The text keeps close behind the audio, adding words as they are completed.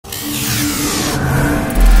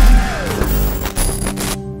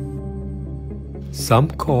Some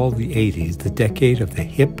call the 80s the decade of the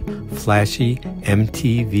hip, flashy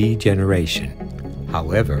MTV generation.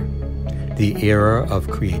 However, the era of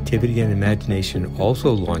creativity and imagination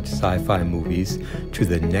also launched sci-fi movies to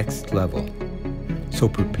the next level. So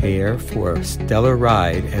prepare for a stellar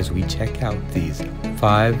ride as we check out these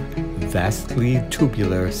 5 vastly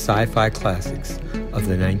tubular sci-fi classics of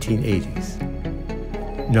the 1980s.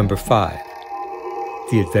 Number 5.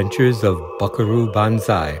 The Adventures of Buckaroo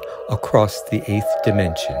Banzai Across the Eighth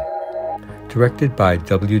Dimension. Directed by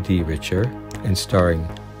W.D. Richer and starring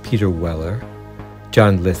Peter Weller,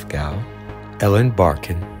 John Lithgow, Ellen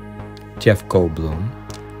Barkin, Jeff Goldblum,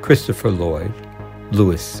 Christopher Lloyd,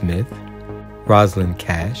 Lewis Smith, Rosalind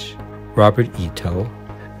Cash, Robert Ito,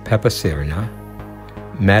 Peppa Serna,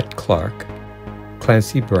 Matt Clark,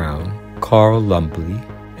 Clancy Brown, Carl Lumbly,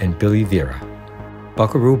 and Billy Vera.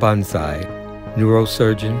 Buckaroo Banzai,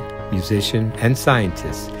 neurosurgeon, musician, and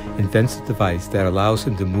scientist, invents a device that allows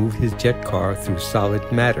him to move his jet car through solid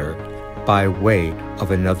matter by way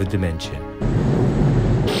of another dimension.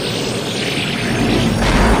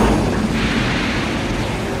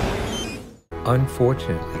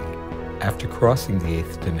 Unfortunately, after crossing the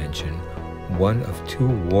eighth dimension, one of 2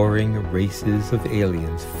 warring races of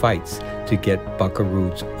aliens fights to get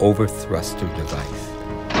Buckaroo's overthruster device.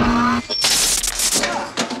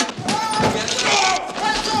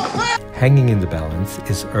 Hanging in the balance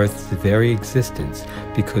is Earth's very existence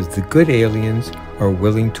because the good aliens are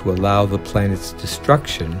willing to allow the planet's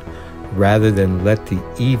destruction rather than let the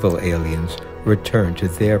evil aliens return to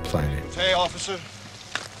their planet. Hey, officer.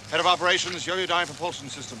 Head of operations, Yoyodyne propulsion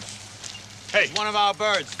systems. Hey, one of our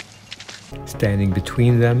birds. Standing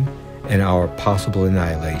between them and our possible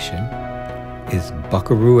annihilation is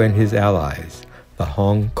Buckaroo and his allies, the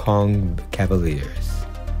Hong Kong Cavaliers.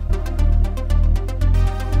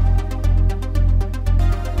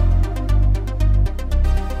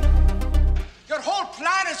 Your whole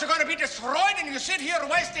planets are going to be destroyed and you sit here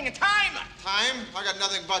wasting time. Time? I got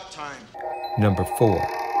nothing but time. Number 4.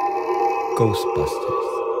 Ghostbusters.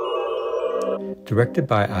 Directed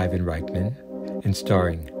by Ivan Reitman and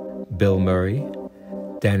starring Bill Murray,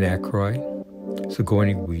 Dan Aykroyd,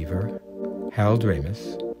 Sigourney Weaver, Harold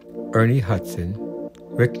Ramis, Ernie Hudson,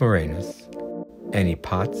 Rick Moranis, Annie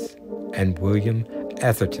Potts, and William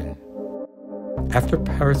Atherton. After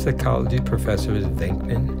parapsychology professors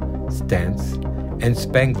Venkman, Stantz, and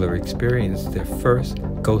Spengler experienced their first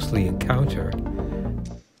ghostly encounter.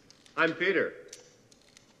 I'm Peter.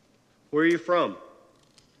 Where are you from?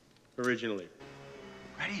 Originally.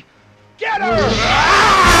 Ready? Get her!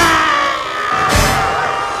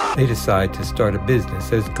 They decide to start a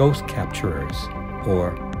business as ghost capturers,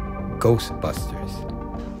 or Ghostbusters.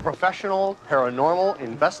 Professional paranormal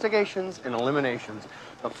investigations and eliminations.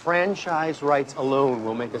 The franchise rights alone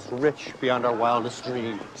will make us rich beyond our wildest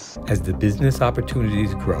dreams. As the business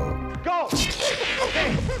opportunities grow, Go!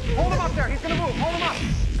 Okay, hold him up there. He's going to move. Hold him up.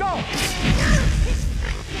 Go!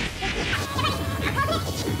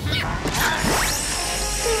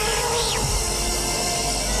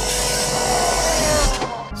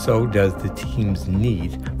 so does the team's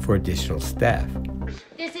need for additional staff.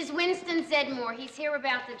 This is Winston Zedmore. He's here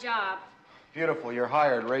about the job. Beautiful. You're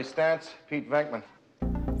hired. Ray Stantz, Pete Venkman.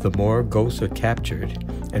 The more ghosts are captured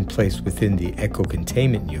and placed within the Echo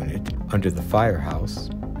Containment Unit under the firehouse,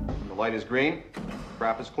 The light is green.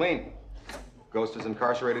 Crap is clean. Ghost is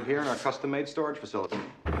incarcerated here in our custom-made storage facility.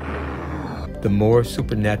 the more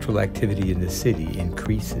supernatural activity in the city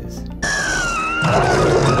increases.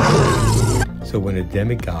 So when a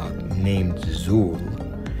demigod named Zul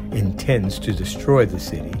intends to destroy the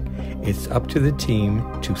city, it's up to the team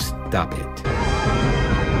to stop it.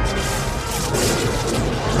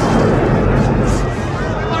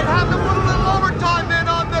 Might have to put a little overtime in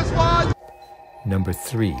on this one. Number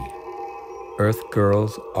 3, Earth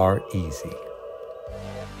Girls Are Easy.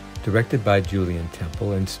 Directed by Julian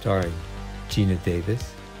Temple and starring Gina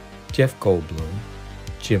Davis, Jeff Goldblum,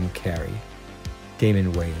 Jim Carrey,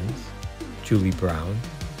 Damon Wayans, Julie Brown,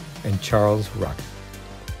 and Charles Rock.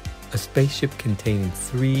 A spaceship containing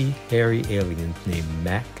 3 hairy aliens named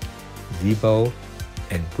Mac, Zebo,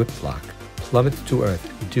 and Whiplock plummets to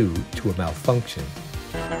Earth due to a malfunction.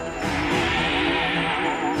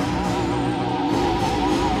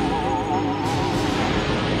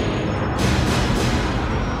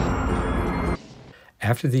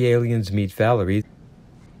 After the aliens meet Valerie,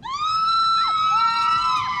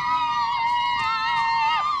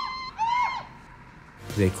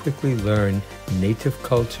 they quickly learn native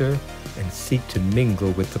culture and seek to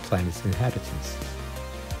mingle with the planet's inhabitants.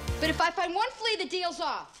 But if I find one flea, the deal's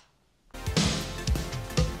off.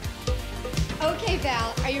 Okay,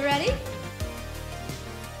 Val, are you ready?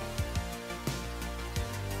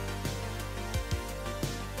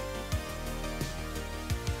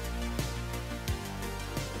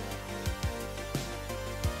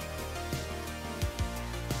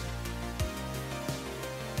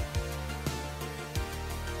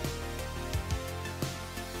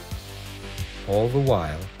 All the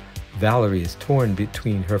while, Valerie is torn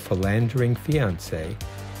between her philandering fiancé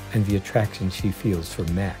and the attraction she feels for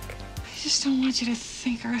Mac. I just don't want you to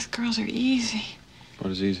think Earth girls are easy.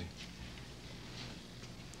 What is easy?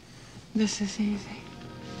 This is easy.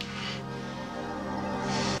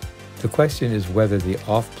 The question is whether the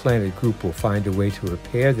off-planet group will find a way to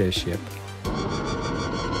repair their ship,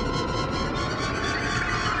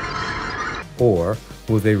 or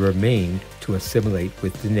will they remain to assimilate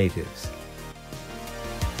with the natives?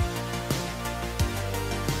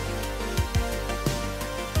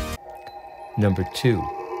 Number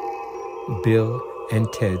 2, Bill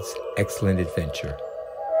and Ted's Excellent Adventure.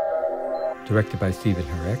 Directed by Stephen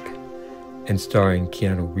Herek and starring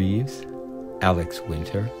Keanu Reeves, Alex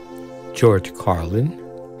Winter, George Carlin,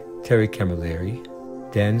 Terry Camilleri,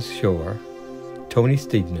 Dan Shore, Tony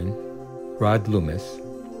Steedman, Rod Loomis,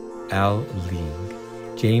 Al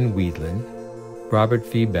Leong, Jane Weedland, Robert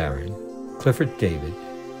V. Barron, Clifford David,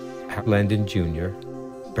 Landon Jr.,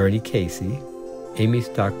 Bernie Casey, Amy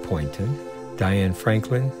Stock-Poynton, Diane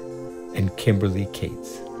Franklin, and Kimberly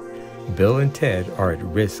Cates. Bill and Ted are at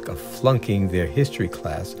risk of flunking their history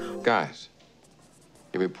class. Guys,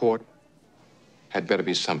 your report had better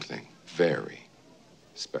be something very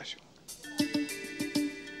special.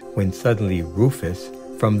 When suddenly Rufus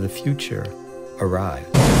from the future arrives.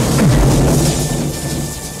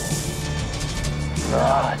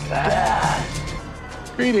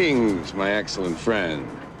 Greetings, my excellent friend.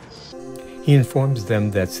 He informs them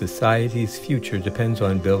that society's future depends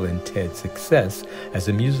on Bill and Ted's success as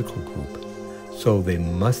a musical group, so they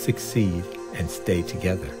must succeed and stay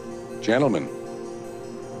together. Gentlemen,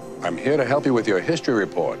 I'm here to help you with your history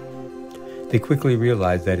report. They quickly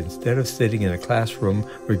realize that instead of sitting in a classroom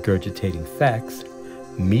regurgitating facts,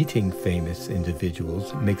 meeting famous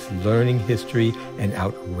individuals makes learning history an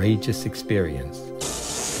outrageous experience.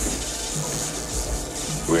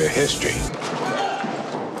 We're history.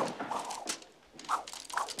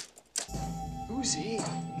 Who's he?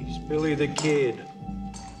 He's Billy the Kid.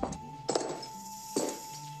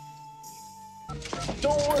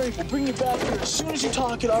 Don't worry, we'll bring you back here as soon as you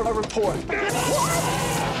talk at our report.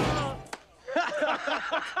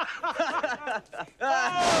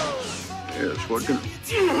 Yes, what can...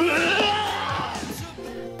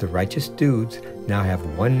 The Righteous Dudes now have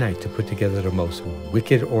one night to put together the most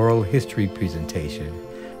wicked oral history presentation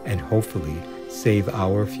and hopefully save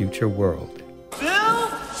our future world. Bill?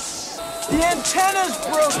 The antenna's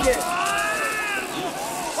broken!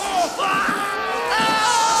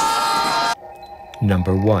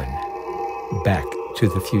 Number 1, Back to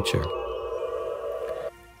the Future.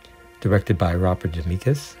 Directed by Robert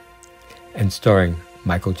Zemeckis and starring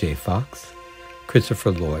Michael J. Fox,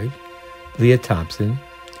 Christopher Lloyd, Leah Thompson,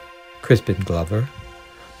 Crispin Glover,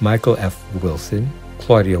 Michael F. Wilson,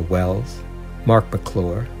 Claudia Wells, Mark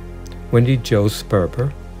McClure, Wendy Jo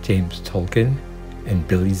Sperber, James Tolkien, and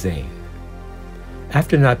Billy Zane.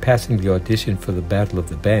 After not passing the audition for the Battle of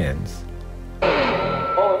the Bands,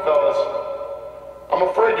 Hold it, fellas. I'm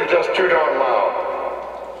afraid you're just too darn loud.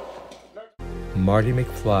 Marty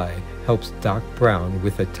McFly helps Doc Brown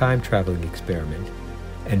with a time-traveling experiment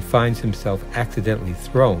and finds himself accidentally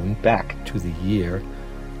thrown back to the year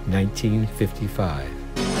 1955.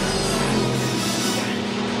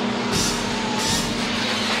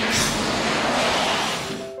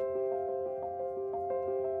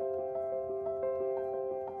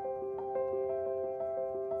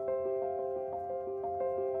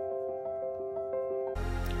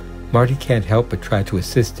 Marty can't help but try to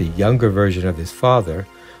assist the younger version of his father.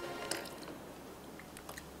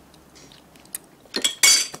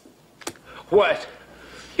 What?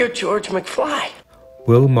 You're George McFly.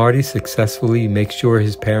 Will Marty successfully make sure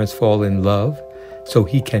his parents fall in love so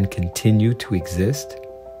he can continue to exist?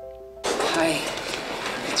 Hi.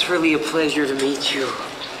 It's really a pleasure to meet you.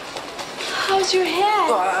 How's your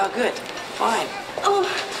head? Good. Fine. Oh,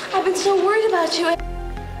 I've been so worried about you.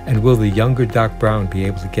 And will the younger Doc Brown be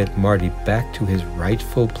able to get Marty back to his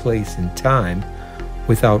rightful place in time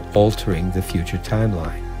without altering the future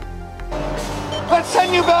timeline? Let's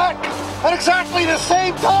send you back at exactly the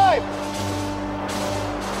same time.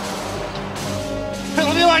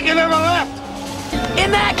 It'll be like you never left. In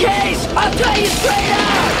that case, I'll tell you straight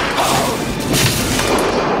out!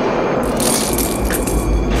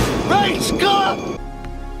 Great Scott!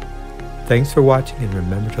 Thanks for watching, and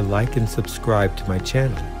remember to like and subscribe to my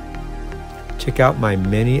channel. Check out my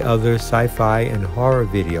many other sci-fi and horror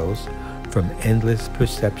videos from Endless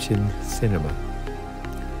Perception Cinema.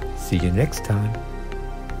 See you next time.